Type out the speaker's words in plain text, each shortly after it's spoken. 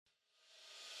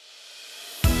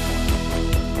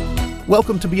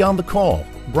Welcome to Beyond the Call,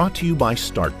 brought to you by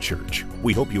Start Church.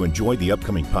 We hope you enjoy the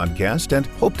upcoming podcast and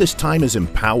hope this time is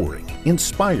empowering,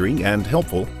 inspiring, and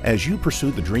helpful as you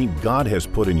pursue the dream God has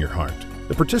put in your heart.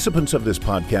 The participants of this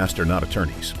podcast are not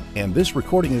attorneys, and this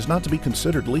recording is not to be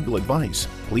considered legal advice.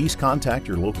 Please contact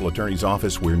your local attorney's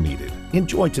office where needed.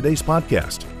 Enjoy today's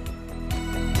podcast.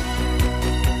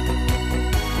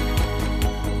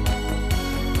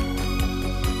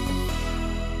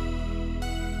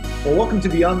 Well, welcome to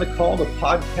Beyond the Call, the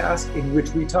podcast in which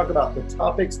we talk about the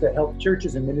topics that help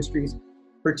churches and ministries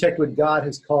protect what God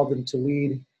has called them to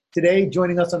lead. Today,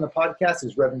 joining us on the podcast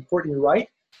is Reverend Courtney Wright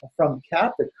from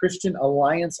CAP, the Christian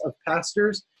Alliance of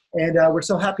Pastors. And we're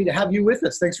so happy to have you with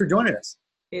us. Thanks for joining us.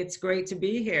 It's great to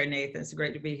be here, Nathan. It's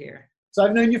great to be here. So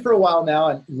I've known you for a while now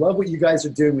and love what you guys are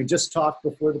doing. We just talked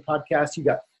before the podcast. You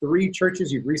got 3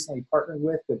 churches you've recently partnered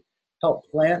with to help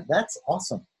plant. That's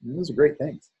awesome. Those are great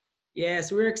things.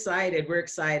 Yes, we're excited. We're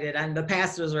excited. And the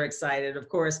pastors are excited. Of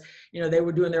course, they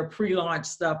were doing their pre-launch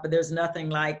stuff, but there's nothing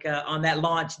like on that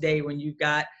launch day when you've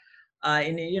got,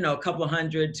 a couple of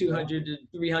 100, 200 to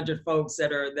 300 folks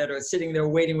that are sitting there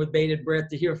waiting with bated breath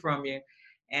to hear from you.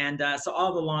 And so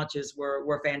all the launches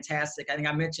were fantastic. I think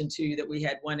I mentioned to you that we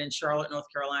had one in Charlotte,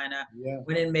 North Carolina,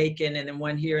 one in Macon, and then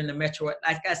one here in the metro.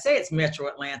 Like I say, it's metro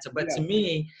Atlanta, but to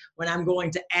me, when I'm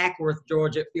going to Ackworth,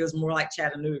 Georgia, it feels more like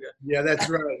Chattanooga. Yeah, that's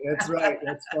right. That's right.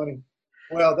 That's funny.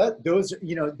 Well, those,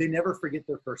 they never forget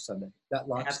their first Sunday, that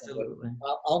launch Absolutely. Sunday.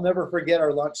 I'll never forget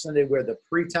our launch Sunday where the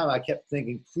pre-time I kept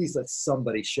thinking, please let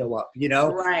somebody show up,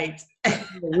 Right. The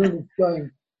room is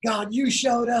going, God, you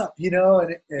showed up,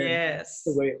 and yes, that's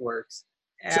the way it works.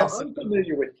 Absolutely. So I'm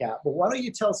familiar with CAP, but why don't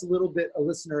you tell us a little bit,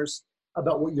 listeners,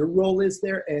 about what your role is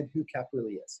there and who CAP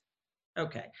really is?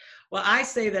 Okay. Well, I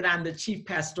say that I'm the Chief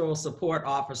Pastoral Support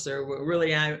Officer.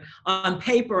 Really, on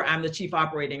paper, I'm the Chief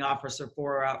Operating Officer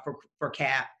for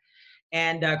CAP.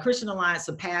 And Christian Alliance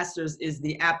of Pastors is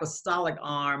the apostolic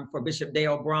arm for Bishop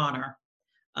Dale Bronner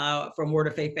from Word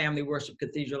of Faith Family Worship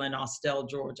Cathedral in Austell,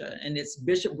 Georgia. And it's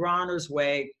Bishop Bronner's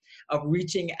way of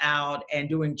reaching out and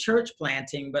doing church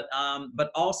planting, but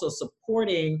also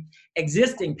supporting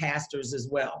existing pastors as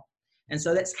well. And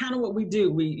so that's kind of what we do.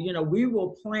 We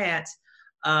will plant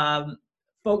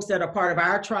folks that are part of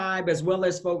our tribe as well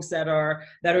as folks that are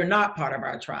not part of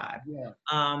our tribe. Yeah.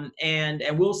 And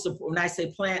we'll support. When I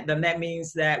say plant them, that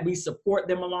means that we support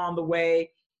them along the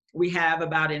way. We have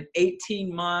about an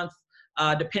 18-month,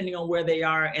 depending on where they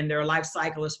are in their life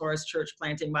cycle as far as church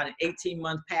planting, about an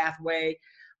 18-month pathway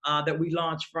that we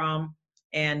launch from.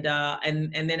 And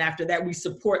then after that, we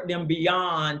support them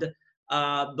beyond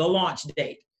the launch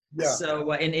date. Yeah.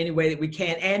 So in any way that we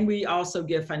can, and we also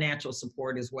give financial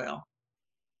support as well.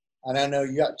 And I know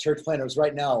you got church planters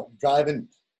right now driving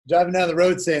down the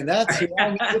road saying, that's who I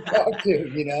need to talk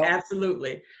to,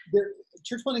 Absolutely.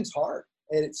 Church planting's hard,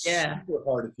 and it's super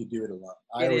hard if you do it alone.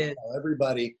 I always tell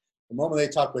everybody, the moment they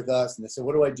talk with us and they say,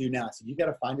 what do I do now? I said, you got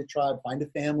to find a tribe, find a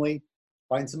family,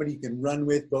 find somebody you can run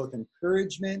with, both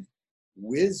encouragement,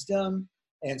 wisdom,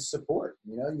 and support.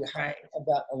 You have to have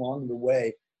that along the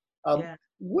way.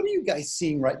 What are you guys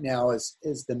seeing right now as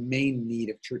the main need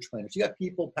of church planters? You got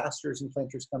people, pastors and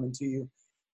planters coming to you.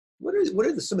 What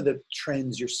are some of the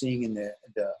trends you're seeing in the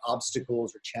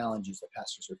obstacles or challenges that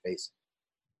pastors are facing?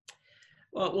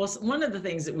 Well, one of the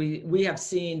things that we have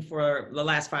seen for the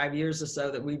last 5 years or so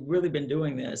that we've really been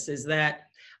doing this is that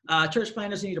church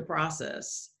planters need a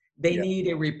process. They need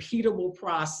a repeatable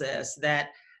process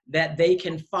that they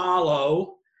can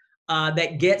follow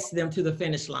that gets them to the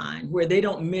finish line, where they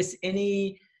don't miss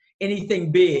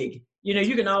anything big.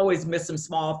 You can always miss some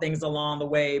small things along the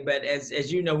way, but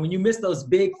as you know, when you miss those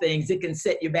big things, it can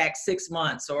set you back 6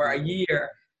 months or a year,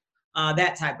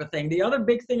 that type of thing. The other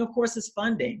big thing, of course, is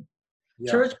funding.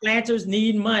 Yeah. Church planters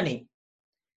need money.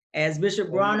 As Bishop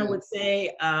Bronner would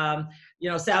say,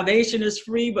 salvation is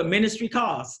free, but ministry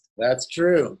costs. That's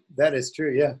true. That is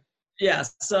true. Yeah. Yeah.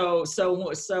 So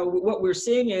what we're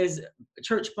seeing is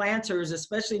church planters,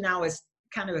 especially now, is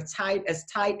kind of as tight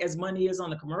as money is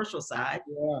on the commercial side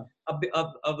of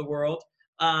the world,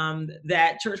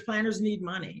 that church planters need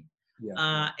money.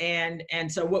 Yeah.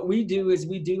 And so what we do is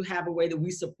we do have a way that we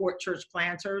support church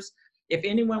planters. If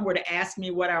anyone were to ask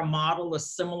me what our model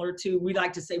is similar to, we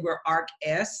like to say we're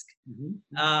ARC-esque,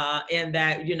 in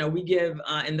that, we give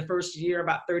in the first year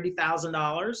about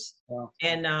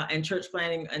 $30,000 in church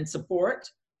planting and support.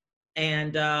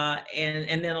 And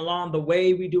then along the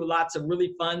way, we do lots of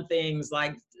really fun things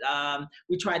like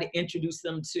we try to introduce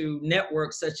them to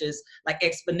networks such as like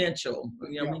Exponential.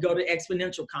 We go to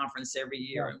Exponential conference every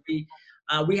year, and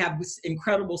we have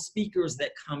incredible speakers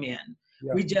that come in.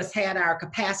 Yeah. We just had our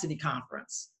capacity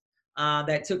conference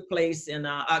that took place in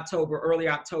early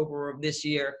October of this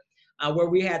year, where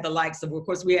we had the likes of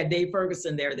course, we had Dave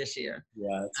Ferguson there this year.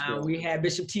 Yeah, that's good. We had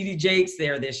Bishop T.D. Jakes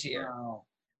there this year.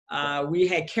 Wow. We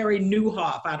had Carrie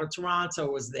Newhoff out of Toronto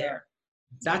was there.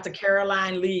 Yeah. Dr.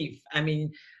 Caroline Leaf. I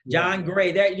mean, John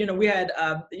Gray. There, we had,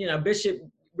 Bishop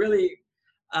really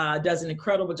does an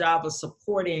incredible job of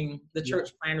supporting the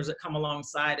church planners that come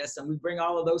alongside us, and we bring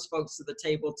all of those folks to the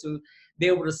table to be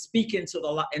able to speak into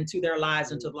their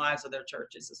lives, into the lives of their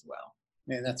churches as well.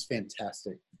 Man, that's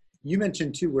fantastic. You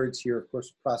mentioned two words here, of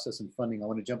course, process and funding. I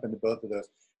want to jump into both of those.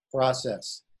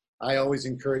 Process. I always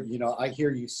encourage, I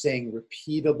hear you saying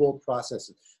repeatable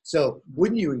processes. So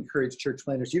wouldn't you encourage church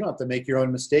planners? You don't have to make your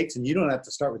own mistakes, and you don't have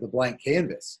to start with a blank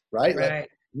canvas, right? Right. Like,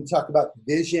 you talk about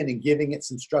vision and giving it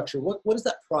some structure. What does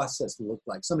that process look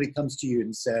like? Somebody comes to you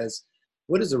and says,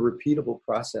 what does a repeatable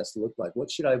process look like? What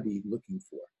should I be looking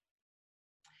for?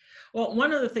 Well,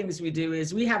 one of the things we do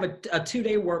is we have a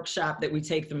 2-day workshop that we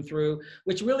take them through,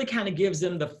 which really kind of gives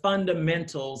them the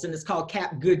fundamentals, and it's called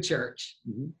CAP Good Church.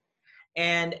 Mm-hmm.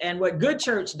 And what Good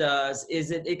Church does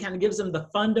is it kind of gives them the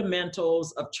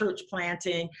fundamentals of church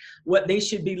planting, what they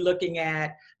should be looking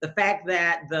at, the fact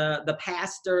that the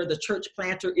pastor, the church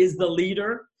planter is the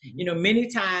leader. Mm-hmm. Many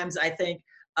times I think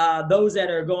those that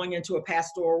are going into a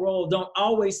pastoral role don't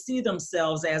always see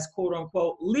themselves as quote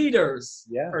unquote leaders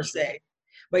per se,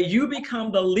 but you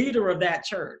become the leader of that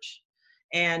church.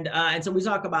 And so we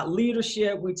talk about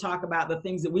leadership. We talk about the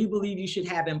things that we believe you should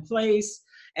have in place.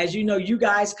 As you know, you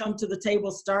guys come to the table.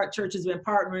 Start Church has been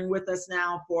partnering with us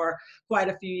now for quite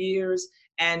a few years,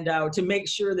 and to make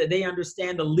sure that they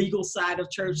understand the legal side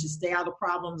of church, to stay out of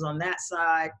problems on that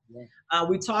side. Yeah.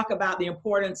 We talk about the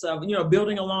importance of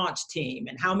building a launch team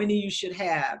and how many you should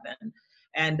have,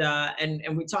 and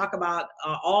we talk about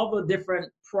all the different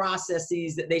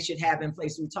processes that they should have in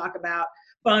place. We talk about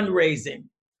fundraising.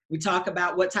 We talk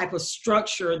about what type of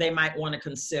structure they might want to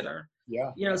consider.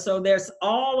 Yeah. So there's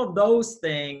all of those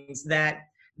things that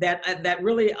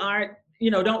really aren't,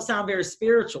 don't sound very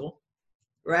spiritual,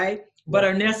 right? But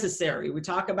are necessary. We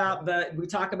talk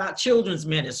about children's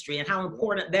ministry and how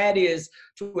important that is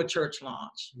to a church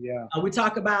launch. Yeah. We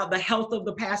talk about the health of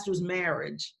the pastor's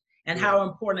marriage and how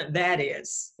important that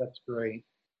is. That's great.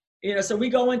 So we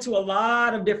go into a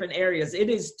lot of different areas. It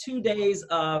is 2 days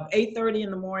of 8:30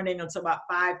 in the morning until about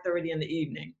 5:30 in the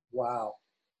evening. Wow.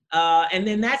 And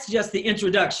then that's just the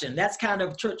introduction. That's kind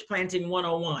of church planting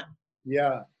 101.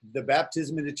 Yeah, the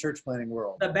baptism in the church planting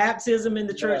world. The baptism in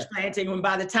the church planting, when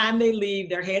by the time they leave,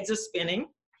 their heads are spinning.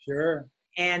 Sure.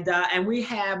 And we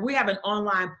have an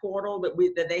online portal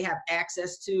that they have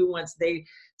access to once they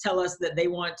tell us that they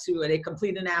want to. They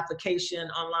complete an application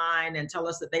online and tell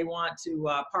us that they want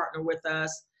to partner with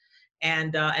us,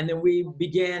 and then we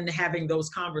begin having those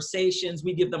conversations.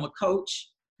 We give them a coach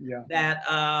that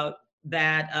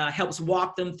helps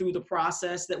walk them through the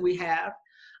process that we have.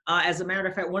 As a matter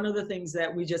of fact, one of the things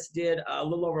that we just did a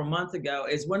little over a month ago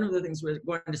is one of the things we're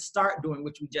going to start doing,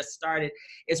 which we just started,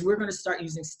 is we're going to start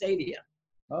using Stadia.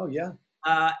 Oh, yeah.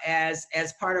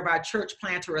 As part of our church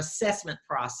planter assessment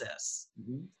process.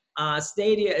 Mm-hmm.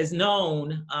 Stadia is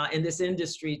known in this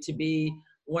industry to be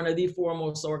one of the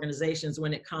foremost organizations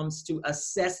when it comes to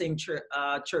assessing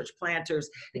church planters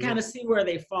to kind of see where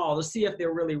they fall, to see if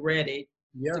they're really ready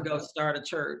to go start a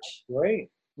church. Great.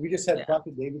 We just had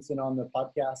Prophet Davidson on the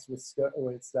podcast with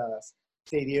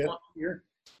Stadia here,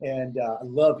 and I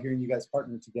love hearing you guys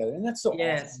partner together. And that's so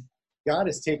awesome. God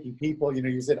is taking people,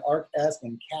 you said ArcS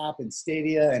and CAP and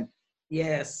Stadia, and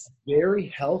very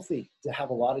healthy to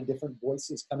have a lot of different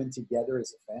voices coming together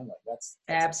as a family. That's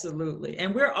absolutely.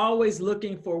 And we're always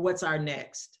looking for what's our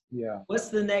next. Yeah. What's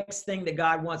the next thing that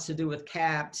God wants to do with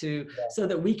CAP so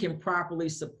that we can properly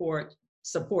support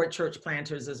church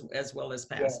planters as well as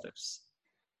pastors.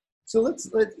 So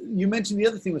you mentioned the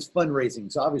other thing was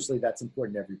fundraising. So obviously that's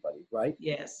important to everybody, right?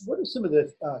 Yes. What are some of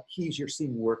the keys you're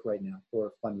seeing work right now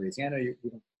for fundraising? I know we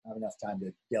don't have enough time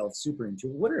to delve super into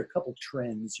it. What are a couple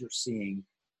trends you're seeing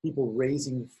people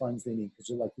raising the funds they need? Because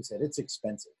like you said, it's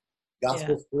expensive.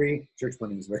 Gospel's free, church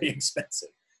planting is very expensive.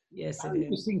 Yes, How are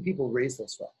you seeing people raise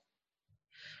those funds?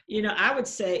 I would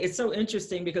say it's so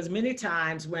interesting because many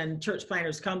times when church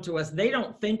planners come to us, they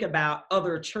don't think about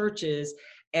other churches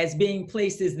as being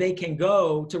places they can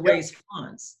go to raise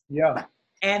funds. Yeah.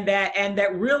 And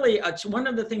that really, one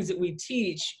of the things that we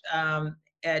teach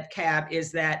at CAP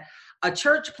is that a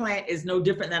church plant is no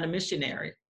different than a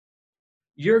missionary.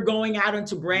 You're going out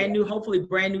into hopefully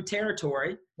brand new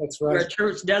territory. That's right. Where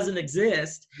church doesn't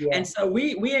exist. Yeah. And so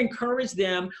we encourage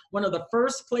them, one of the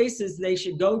first places they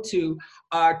should go to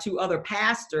are to other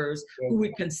pastors who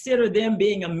would consider them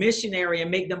being a missionary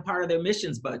and make them part of their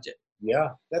missions budget. Yeah,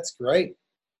 that's great.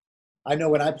 I know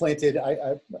when I planted,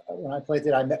 I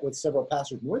met with several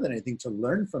pastors more than anything to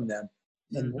learn from them.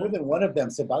 And more than one of them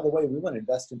said, by the way, we want to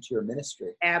invest into your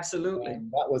ministry. Absolutely.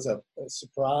 And that was a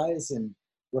surprise. And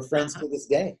we're friends to this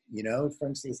day,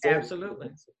 friends to this day.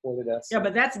 Absolutely. Supported us. Yeah,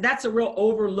 but that's a real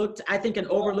overlooked, I think, an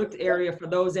overlooked area for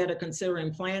those that are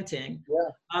considering planting.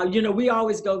 Yeah. We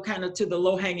always go kind of to the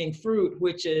low-hanging fruit,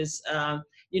 which is,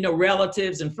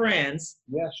 relatives and friends.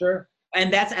 Yeah, sure.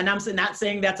 And I'm not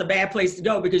saying that's a bad place to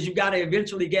go, because you got to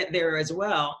eventually get there as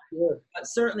well. Sure. But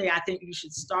certainly, I think you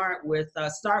should start with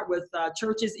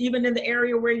churches, even in the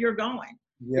area where you're going.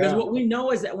 Yeah. Because what we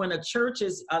know is that when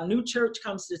a new church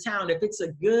comes to town, if it's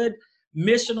a good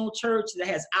missional church that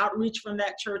has outreach from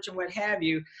that church and what have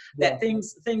you, that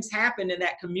things happen in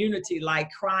that community, like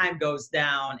crime goes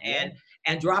down and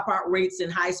dropout rates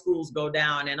in high schools go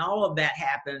down, and all of that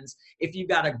happens if you've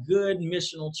got a good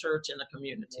missional church in the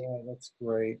community. Yeah, that's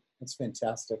great. That's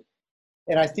fantastic.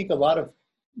 And I think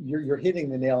you're hitting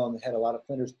the nail on the head. A lot of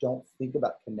planters don't think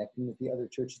about connecting with the other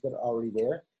churches that are already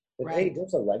there. But hey,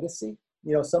 there's a legacy.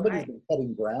 Somebody's been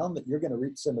cutting ground that you're going to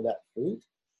reap some of that fruit.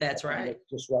 That's right. It's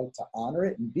just right to honor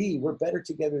it. And B, we're better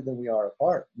together than we are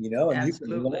apart, and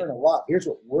Absolutely. You can learn a lot. Here's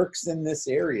what works in this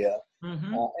area.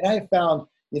 Mm-hmm. And I have found,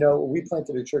 we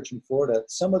planted a church in Florida.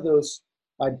 Some of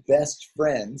my best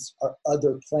friends are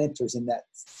other planters in that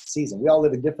season. We all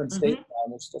live in different states now,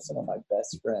 and they're still some of my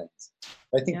best friends.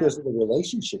 I think those are the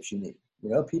relationships you need.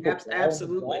 People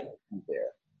absolutely there.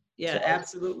 Yeah, so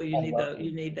absolutely. You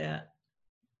need that.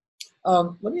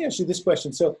 Let me ask you this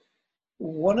question. So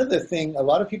one of the things, a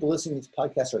lot of people listening to this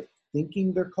podcast are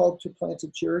thinking they're called to plant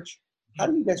a church. How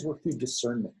do you guys work through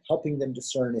discernment, helping them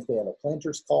discern if they have a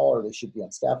planter's call or they should be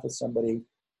on staff with somebody?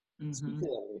 Speak to that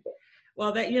a little bit.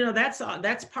 Well,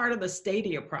 that's part of the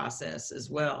stadia process as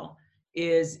well,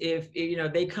 is if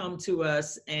they come to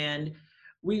us and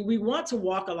we want to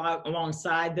walk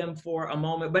alongside them for a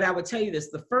moment. But I would tell you this,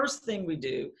 the first thing we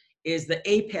do is the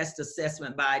APEST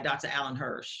assessment by Dr. Alan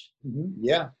Hirsch. Mm-hmm.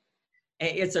 Yeah.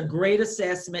 It's a great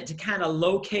assessment to kind of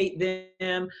locate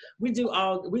them. We do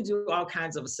all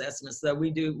kinds of assessments. So we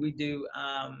do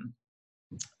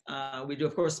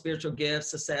of course spiritual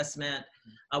gifts assessment.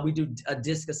 We do a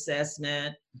DISC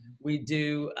assessment. We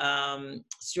do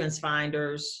strengths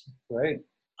finders. Right.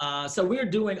 So we're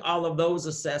doing all of those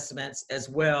assessments as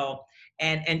well,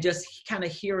 and just kind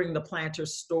of hearing the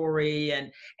planter's story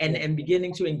and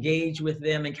beginning to engage with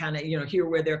them and kind of hear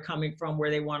where they're coming from, where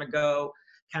they want to go,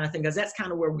 kind of thing, because that's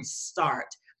kind of where we start.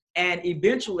 And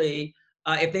eventually,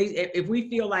 if we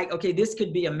feel like, okay, this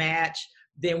could be a match,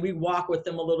 then we walk with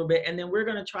them a little bit, and then we're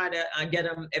going to try to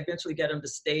eventually get them to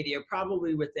stadia,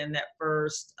 probably within that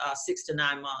first 6 to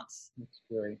 9 months. That's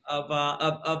great.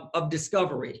 Of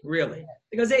discovery, really,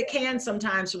 because it can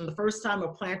sometimes, from the first time a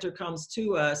planter comes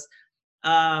to us,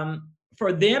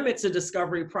 for them it's a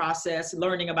discovery process,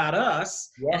 learning about us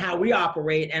and how we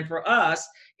operate, and for us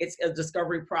it's a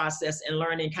discovery process and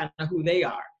learning kind of who they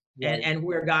are and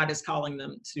where God is calling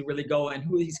them to really go and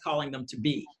who He's calling them to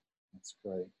be. That's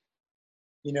great.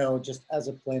 Just as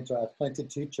a planter, I've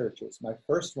planted 2 churches. My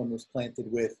first one was planted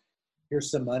with, here's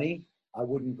some money, I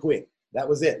wouldn't quit. That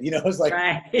was it. It was like,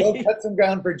 go cut some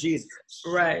ground for Jesus.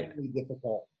 Right. Really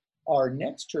difficult. Our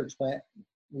next church plant,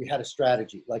 we had a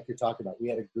strategy, like you're talking about. We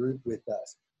had a group with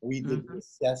us. We did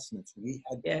assessments. We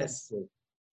had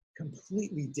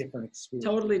completely different experience.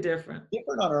 Totally different.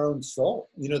 Different on our own soul.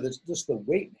 There's just the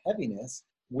weight and heaviness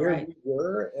where we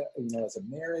were, as a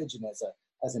marriage and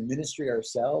as a ministry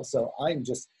ourselves. So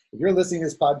if you're listening to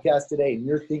this podcast today and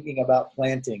you're thinking about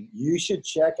planting, you should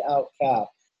check out CAP.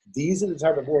 These are the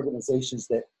type of organizations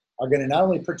that are going to not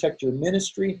only protect your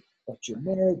ministry, but your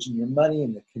marriage and your money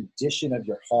and the condition of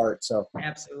your heart. So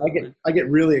absolutely, I get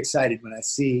really excited when I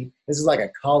see, this is like a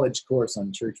college course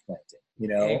on church planting,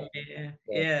 Amen.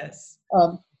 Yes.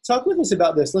 Talk with us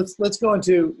about this. Let's go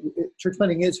into, church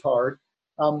planting is hard.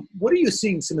 What are you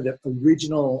seeing some of the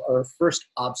original or first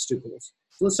obstacles?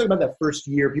 So let's talk about that first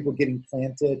year, people getting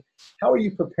planted. How are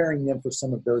you preparing them for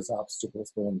some of those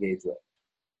obstacles they'll engage with?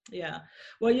 Yeah.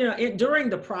 Well, during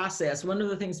the process, one of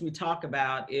the things we talk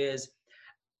about is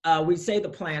we say the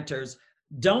planters,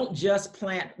 don't just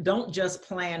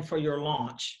plan for your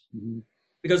launch. Mm-hmm.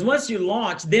 Because once you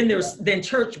launch, then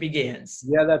church begins.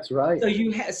 Yeah, that's right.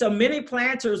 So many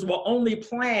planters will only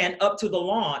plan up to the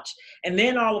launch, and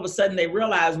then all of a sudden they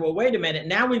realize, well, wait a minute,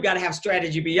 now we've got to have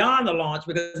strategy beyond the launch,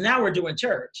 because now we're doing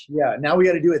church. Yeah, now we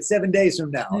got to do it 7 days from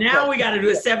now. Now we got to do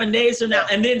it 7 days from now,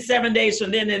 and then 7 days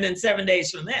from then, and then 7 days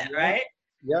from then, right?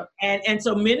 Yep. And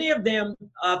so many of them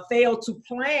fail to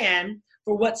plan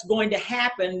for what's going to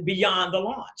happen beyond the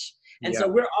launch. And so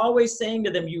we're always saying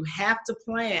to them, you have to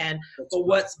plan for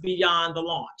what's beyond the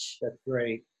launch. That's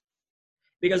great.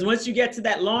 Because once you get to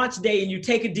that launch day and you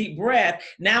take a deep breath,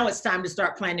 now it's time to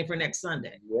start planning for next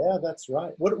Sunday. Yeah, that's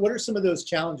right. What are some of those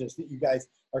challenges that you guys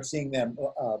are seeing them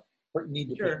need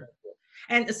to Sure.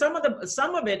 And some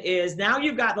of it is, now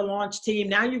you've got the launch team,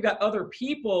 now you've got other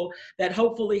people that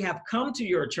hopefully have come to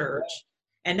your church,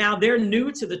 and now they're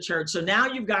new to the church. So now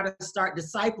you've got to start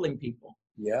discipling people.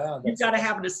 Yeah. You've got to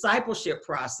have a discipleship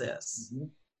process. Mm-hmm.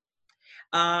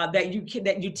 That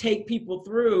you take people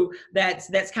through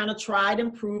that's kind of tried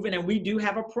and proven, and we do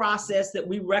have a process that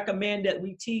we recommend that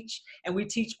we teach, and we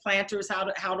teach planters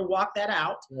how to walk that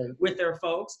out with their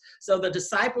folks. So the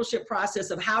discipleship process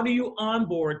of how do you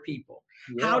onboard people,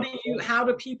 how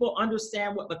do people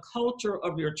understand what the culture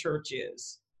of your church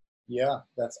is? Yeah,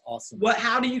 that's awesome.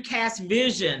 How do you cast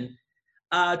vision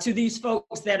to these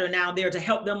folks that are now there to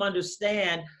help them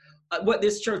understand what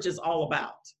this church is all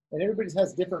about? And everybody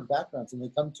has different backgrounds, and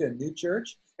they come to a new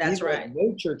church. That's right.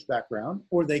 No church background,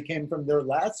 or they came from their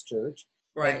last church.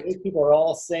 Right. And these people are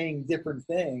all saying different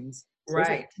things. So right.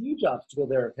 There's a huge obstacle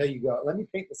there. Here you go. Let me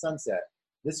paint the sunset.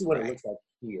 This is what it looks like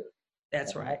here.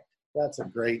 That's right. That's a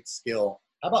great skill.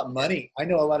 How about money? I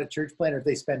know a lot of church planners,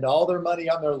 they spend all their money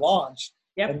on their launch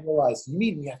and realize, you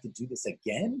mean we have to do this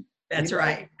again? That's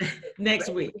right. Next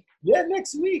week. Yeah,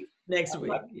 next week. Next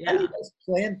week. How do you guys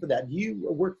plan for that? Do you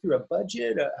work through a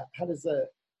budget?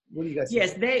 What do you guys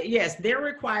Yes, they're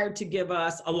required to give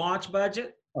us a launch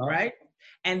budget, right?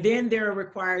 And then they're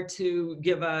required to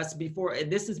give us before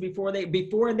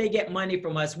they get money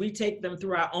from us, we take them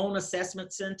through our own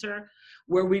assessment center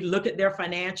where we look at their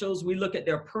financials, we look at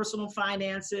their personal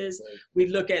finances, we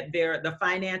look at the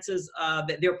finances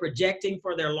that they're projecting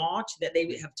for their launch that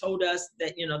they have told us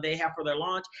that they have for their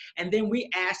launch, and then we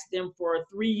ask them for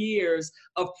 3 years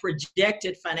of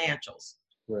projected financials.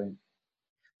 Right.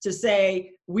 To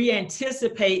say we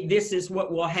anticipate this is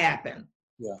what will happen.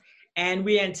 Yeah. And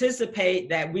we anticipate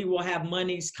that we will have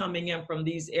monies coming in from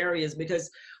these areas,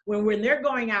 because when they're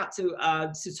going out to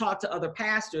talk to other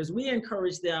pastors, we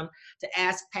encourage them to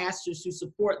ask pastors to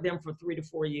support them for 3 to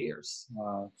 4 years.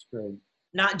 Wow, that's great.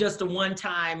 Not just a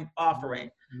one-time offering,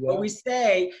 but we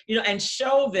say, and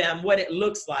show them what it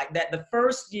looks like. That the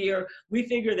first year, we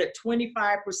figure that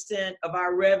 25% of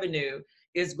our revenue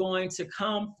is going to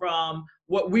come from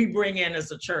what we bring in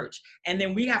as a church. And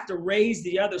then we have to raise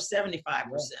the other 75%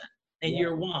 in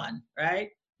year one, right?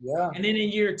 Yeah. And then in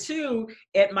year 2,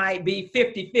 it might be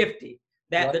 50-50,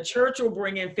 that the church will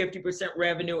bring in 50%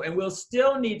 revenue, and we'll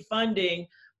still need funding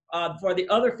for the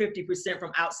other 50%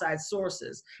 from outside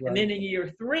sources. Right. And then in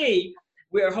year 3,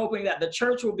 we're hoping that the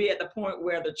church will be at the point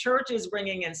where the church is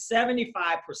bringing in 75%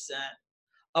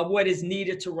 of what is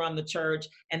needed to run the church,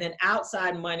 and then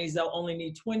outside monies, they'll only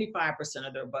need 25%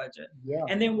 of their budget. Yeah.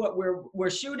 And then what we're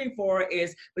shooting for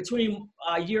is between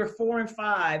year 4 and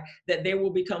 5, that they will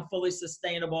become fully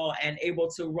sustainable and able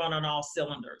to run on all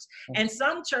cylinders. And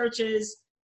some churches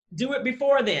do it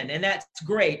before then, and that's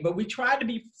great, but we try to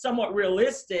be somewhat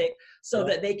realistic so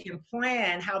that they can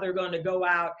plan how they're going to go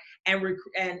out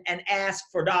and ask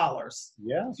for dollars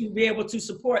to be able to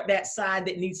support that side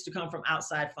that needs to come from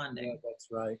outside funding. Yeah, that's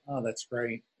right. Oh, that's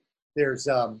great. There's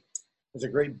a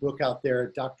great book out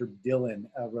there Dr. Dillon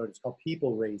wrote. It's called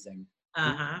People Raising.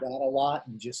 That a lot,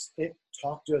 and it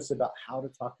talked to us about how to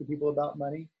talk to people about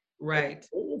money. Right.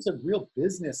 It's a real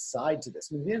business side to this.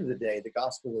 I mean, at the end of the day, the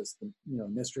gospel is the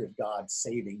mystery of God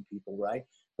saving people, right?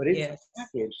 But it's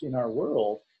packaged in our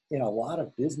world in a lot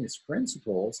of business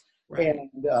principles,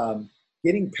 and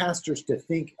getting pastors to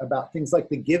think about things like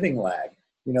the giving lag.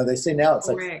 They say now it's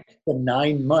like the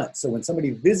 9 months. So when somebody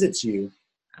visits you,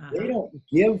 they don't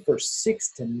give for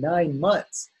 6 to 9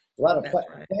 months. A lot of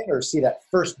planners see that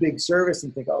first big service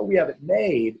and think, oh, we have it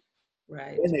made.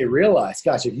 Right. And they realize,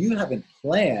 gosh, if you haven't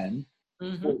planned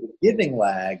for the giving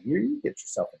lag, you get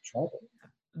yourself in trouble.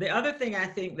 The other thing I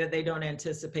think that they don't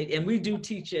anticipate, and we do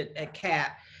teach it at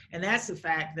CAP, and that's the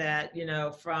fact that,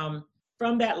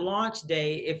 from that launch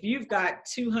day, if you've got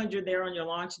 200 there on your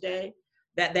launch day,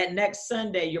 that next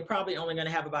Sunday, you're probably only going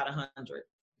to have about 100.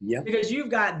 Yeah. Because you've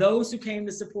got those who came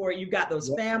to support, you've got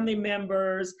those family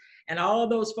members, and all of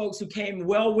those folks who came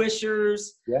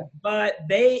well-wishers, but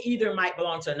they either might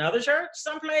belong to another church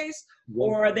someplace,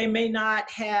 or they may not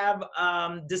have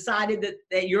decided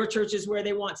that your church is where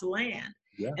they want to land.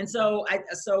 Yeah. And so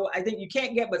I think you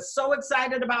can't get but so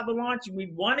excited about the launch.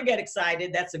 We want to get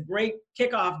excited. That's a great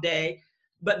kickoff day.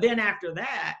 But then after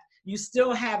that, you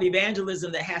still have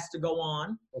evangelism that has to go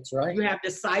on. That's right. You have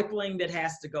discipling that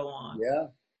has to go on. Yeah.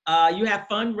 You have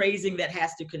fundraising that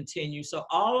has to continue. So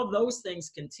all of those things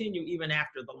continue even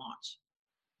after the launch.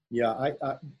 Yeah,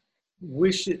 I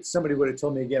wish somebody would have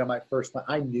told me again on my first plant.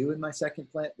 I knew in my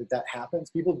second plant that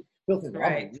happens. People think, I'm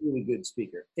a really good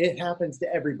speaker. It happens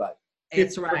to everybody.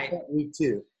 It's right. Week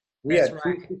 2. We had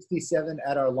 267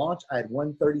 at our launch. I had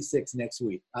 136 next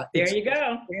week. There you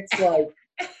go. It's like,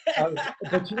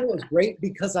 but you know, it was great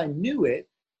because I knew it.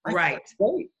 I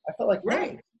felt like,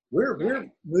 we're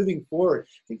moving forward.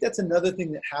 I think that's another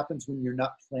thing that happens when you're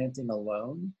not planting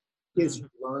alone is you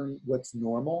learn what's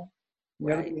normal.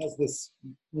 Everybody has this,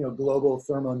 global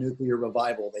thermonuclear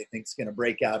revival they think is going to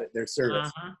break out at their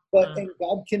service. And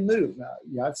God can move.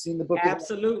 I've seen the book.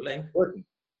 Absolutely. Working.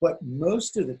 But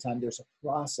most of the time there's a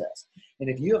process. And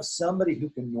if you have somebody who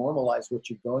can normalize what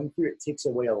you're going through, it takes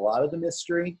away a lot of the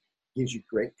mystery, gives you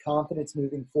great confidence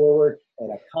moving forward,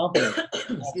 and a confidence.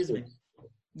 Excuse me.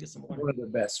 One of the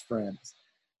best friends.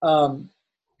 Let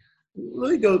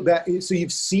me go back. So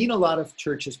you've seen a lot of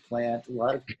churches plant, a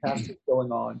lot of pastors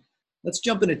going on. Let's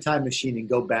jump in a time machine and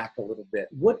go back a little bit.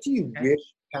 What do you wish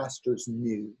pastors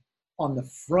knew on the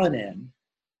front end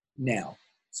now?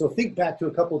 So think back to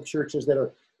a couple of churches that are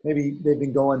maybe they've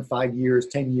been going 5 years,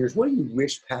 10 years. What do you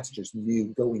wish pastors knew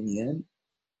going in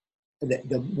that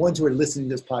the ones who are listening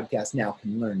to this podcast now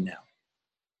can learn now?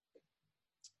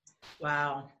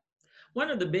 Wow. One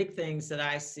of the big things that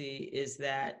I see is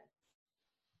that,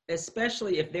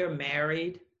 especially if they're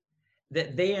married,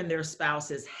 that they and their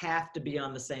spouses have to be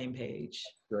on the same page.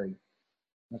 Great.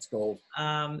 That's gold.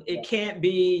 It can't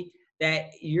be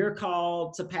that you're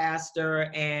called to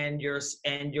pastor and your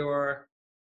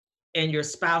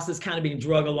spouse is kind of being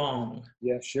drug along.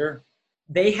 Yeah, sure.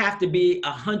 They have to be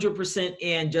 100%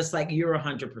 in, just like you're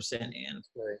 100% in.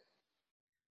 Right.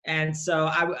 And so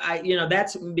I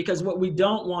that's because what we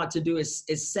don't want to do is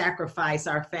sacrifice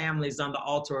our families on the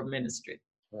altar of ministry.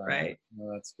 Right.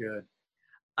 Well, that's good.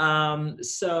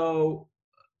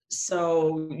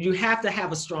 So you have to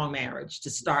have a strong marriage to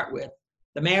start with.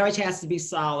 The marriage has to be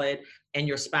solid and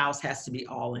your spouse has to be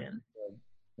all in.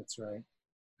 That's right.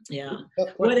 Yeah.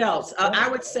 What else? I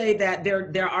would say that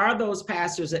there are those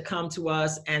pastors that come to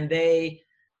us and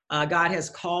God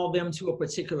has called them to a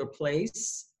particular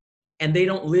place and they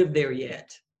don't live there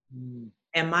yet.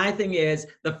 And my thing is,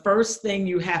 the first thing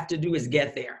you have to do is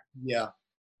get there. Yeah.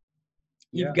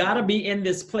 You've got to be in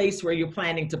this place where you're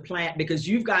planning to plant, because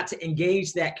you've got to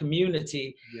engage that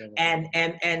community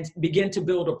and begin to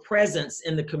build a presence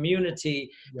in the community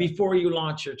before you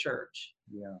launch your church.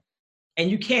 Yeah. And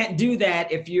you can't do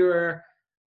that if you're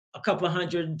a couple of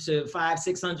 100 to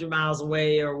 500-600 miles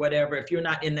away or whatever, if you're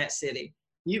not in that city.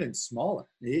 Even smaller.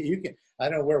 You can. I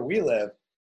know where we live.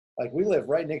 Like, we live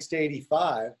right next to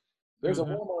 85. There's a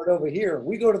Walmart over here.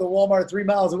 We go to the Walmart 3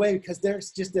 miles away because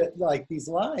there's just like these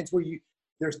lines where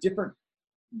there's different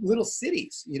little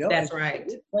cities, That's right. If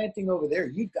you're planting over there,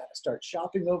 you've got to start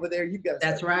shopping over there. You've got to.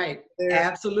 That's right.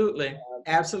 Absolutely.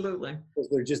 Absolutely. Because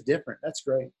they're just different. That's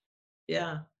great.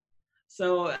 Yeah.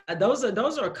 So those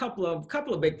are a couple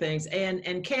of big things, and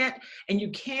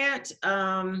you can't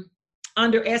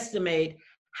underestimate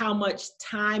how much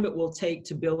time it will take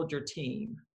to build your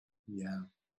team. Yeah.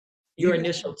 Your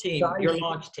initial team, your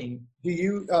launch team. Do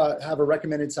you have a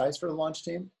recommended size for the launch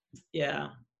team? Yeah.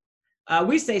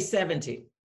 We say 70.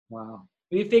 Wow.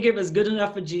 We figure if it's good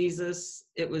enough for Jesus,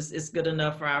 it's good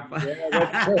enough for our father.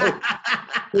 Yeah,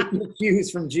 that's cues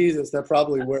from Jesus. That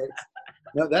probably works.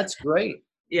 No, that's great.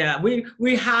 Yeah,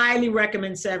 we highly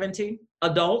recommend 70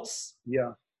 adults.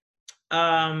 Yeah.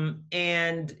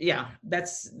 And yeah,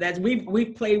 that's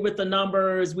we've played with the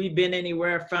numbers. We've been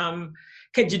anywhere from,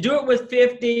 could you do it with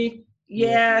 50?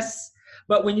 Yes.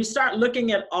 But when you start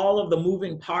looking at all of the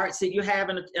moving parts that you have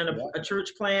in a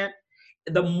church plant,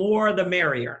 the more the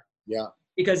merrier. Yeah.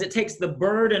 Because it takes the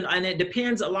burden, and it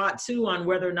depends a lot too on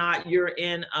whether or not you're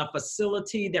in a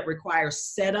facility that requires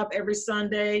setup every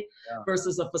Sunday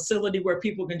versus a facility where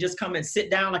people can just come and sit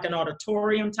down, like an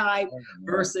auditorium type,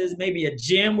 versus maybe a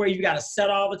gym where you got to set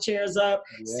all the chairs up,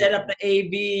 set up the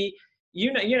AV.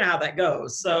 You know how that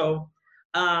goes. So,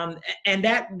 and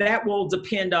that will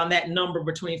depend on that number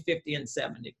between 50 and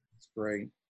 70. That's great.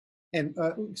 And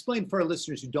explain for our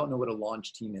listeners who don't know what a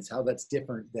launch team is, how that's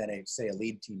different than a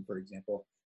lead team, for example.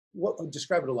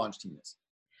 Describe what a launch team is.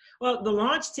 Well, the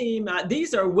launch team,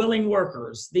 these are willing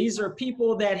workers. These are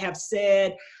people that have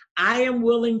said, I am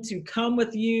willing to come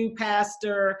with you,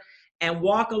 Pastor, and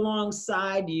walk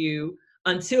alongside you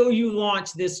until you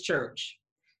launch this church.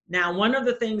 Now, one of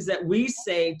the things that we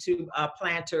say to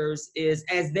planters is,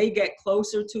 as they get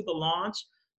closer to the launch,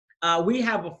 we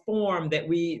have a form that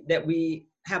we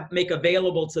make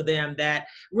available to them that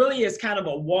really is kind of a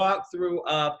walkthrough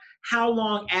of how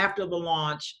long after the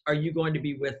launch are you going to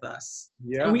be with us.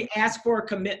 Yeah. And we ask for a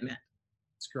commitment.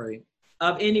 That's great.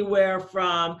 Of anywhere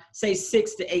from, say,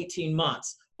 6 to 18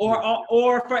 months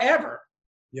or forever.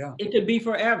 Yeah. It could be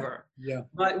forever. Yeah.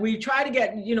 But we try to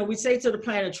get, we say to the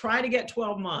planner, try to get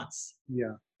 12 months.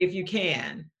 Yeah. If you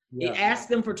can. Yeah. Ask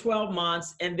them for 12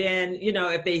 months. And then,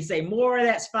 if they say more,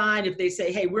 that's fine. If they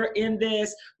say, hey, we're in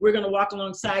this, we're going to walk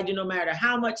alongside you no matter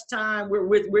how much time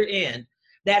we're in,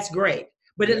 that's great.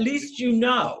 But at least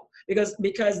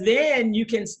because then you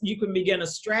can begin a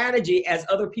strategy as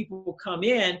other people come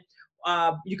in.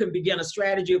 You can begin a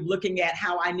strategy of looking at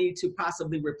how I need to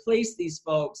possibly replace these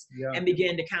folks and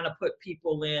begin to kind of put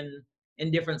people in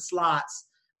different slots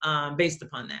based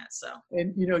upon that. So,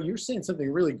 and you're saying something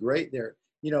really great there.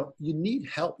 You need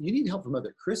help. You need help from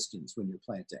other Christians when you're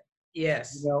planting.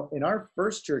 Yes. In our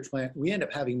first church plant, we end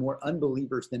up having more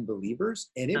unbelievers than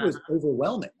believers, and it was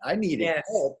overwhelming. I needed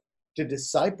help to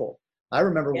disciple. I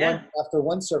remember after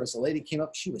one service, a lady came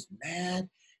up. She was mad,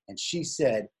 and she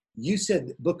said, "You said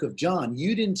the book of John.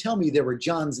 You didn't tell me there were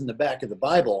Johns in the back of the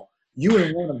Bible. You were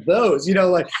one of those." It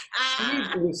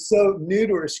was so new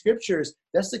to our scriptures.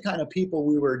 That's the kind of people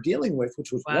we were dealing with,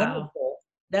 which was wonderful.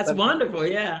 That's wonderful,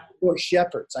 yeah. Or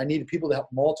shepherds. I needed people to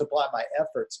help multiply my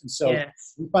efforts. And so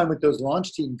we find with those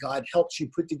launch team, God helps you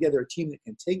put together a team that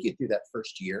can take you through that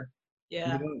first year.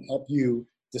 Yeah. And help you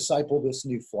disciple this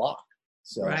new flock.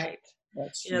 So right.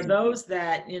 That's those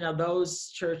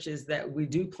churches that we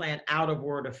do plant out of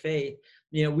Word of Faith,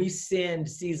 we send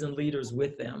seasoned leaders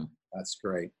with them. That's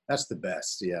great. That's the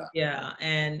best. Yeah. Yeah.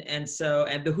 And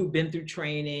who've been through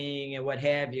training and what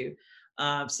have you.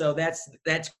 So that's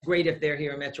great if they're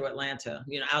here in Metro Atlanta.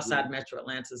 Outside Metro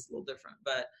Atlanta is a little different,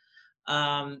 but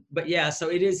yeah. So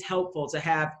it is helpful to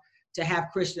have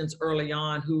Christians early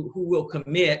on who will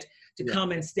commit to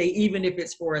come and stay, even if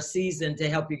it's for a season, to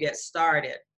help you get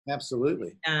started.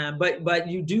 Absolutely. But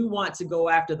you do want to go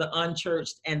after the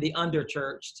unchurched and the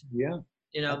underchurched. Yeah.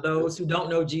 Those who don't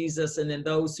know Jesus, and then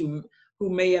those who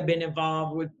may have been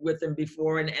involved with him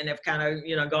before and have kind of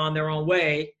gone their own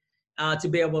way. To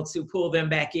be able to pull them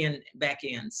back in.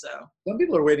 So some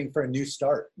people are waiting for a new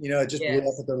start. It just blew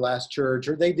up at their last church,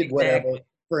 or they did whatever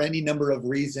for any number of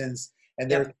reasons, and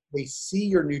they see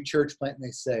your new church plant and they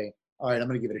say, "All right, I'm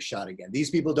going to give it a shot again. These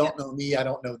people don't know me. I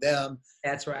don't know them."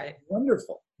 That's right.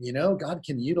 Wonderful. God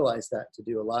can utilize that to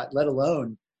do a lot. Let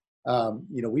alone,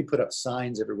 we put up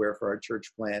signs everywhere for our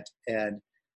church plant, and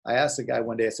I asked the guy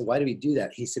one day, I said, "Why do we do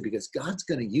that?" He said, "Because God's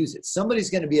going to use it. Somebody's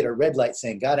going to be at a red light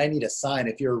saying, 'God, I need a sign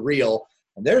if you're real.'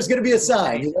 And there's going to be a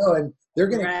sign, and they're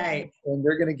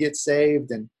going to get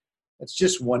saved." And it's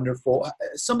just wonderful.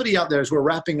 Somebody out there, as we're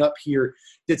wrapping up here,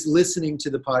 that's listening to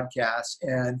the podcast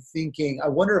and thinking, "I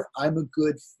wonder if I'm a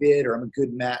good fit or I'm a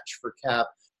good match for CAP."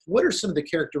 What are some of the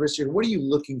characteristics? What are you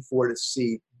looking for to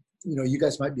see, you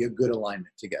guys might be a good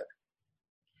alignment together?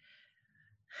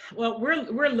 Well,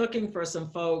 we're looking for some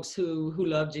folks who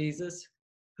love Jesus,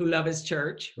 who love his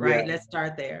church, right? Yeah. Let's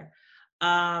start there.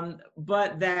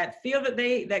 But that feel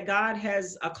that God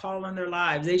has a call on their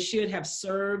lives. They should have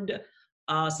served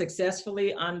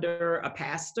successfully under a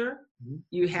pastor. Mm-hmm.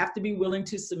 You have to be willing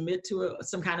to submit to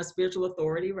some kind of spiritual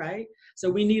authority, right? So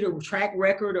we need a track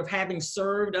record of having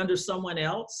served under someone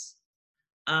else.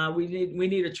 We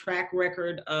need a track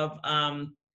record of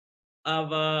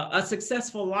a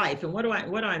successful life. And what do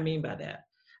I mean by that?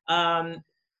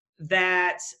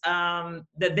 That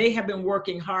they have been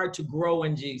working hard to grow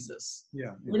in Jesus.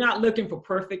 Yeah. We're not looking for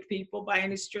perfect people by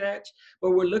any stretch,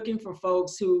 but we're looking for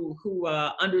folks who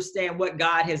understand what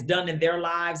God has done in their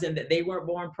lives, and that they weren't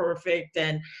born perfect,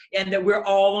 and that we're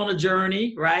all on a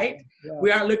journey, right? Yeah.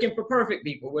 We aren't looking for perfect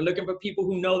people. We're looking for people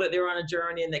who know that they're on a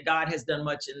journey and that God has done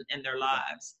much in their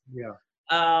lives. Yeah.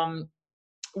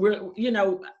 We're,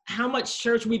 how much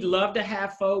church we'd love to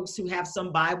have folks who have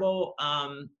some Bible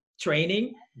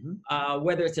training, mm-hmm.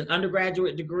 Whether it's an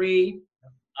undergraduate degree,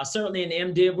 certainly an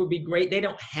MDiv would be great. They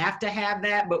don't have to have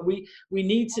that, but we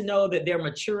need to know that they're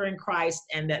mature in Christ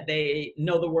and that they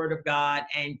know the Word of God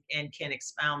and can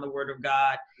expound the Word of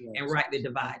God and rightly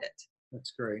divide it.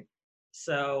 That's great.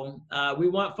 So we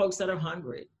want folks that are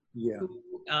hungry,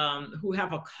 who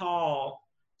have a call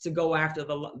to go after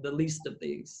the least of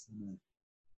these. Mm-hmm.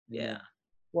 Yeah.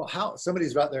 Well,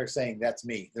 somebody's out there saying, "That's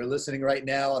me." They're listening right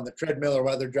now on the treadmill or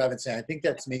while they're driving, saying, "I think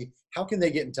that's me." How can they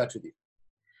get in touch with you?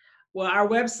 Well, our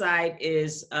website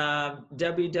is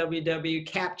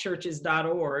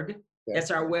www.capchurches.org. Okay.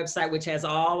 That's our website, which has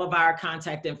all of our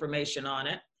contact information on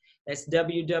it. That's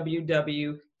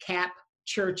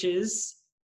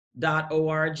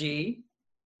www.capchurches.org.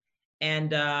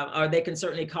 And or they can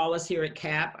certainly call us here at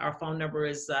CAP. Our phone number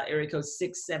is area code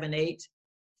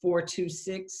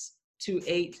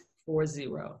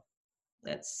 678-426-2840.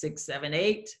 That's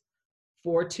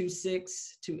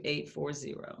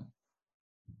 426-2840.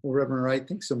 Well, Reverend Wright,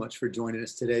 thanks so much for joining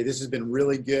us today. This has been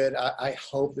really good. I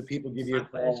hope that people give you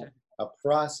a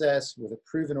process with a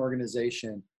proven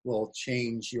organization will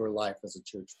change your life as a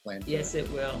church planter. Yes, it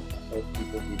will. I hope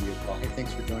people give you a call. Hey,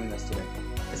 thanks for joining us today.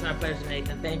 It's my pleasure,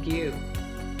 Nathan. Thank you.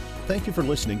 Thank you for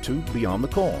listening to Beyond the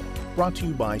Call, brought to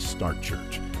you by Start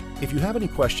Church. If you have any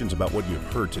questions about what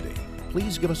you've heard today,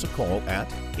 please give us a call at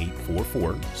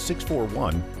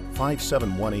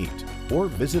 844-641-5718 or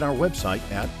visit our website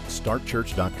at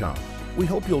startchurch.com. We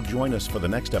hope you'll join us for the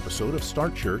next episode of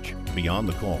Start Church Beyond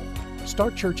the Call.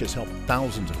 Start Church has helped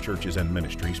thousands of churches and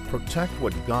ministries protect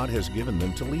what God has given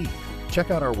them to lead. Check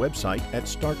out our website at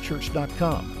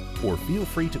startchurch.com or feel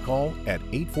free to call at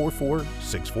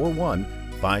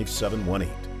 844-641-5718.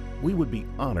 We would be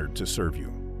honored to serve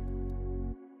you.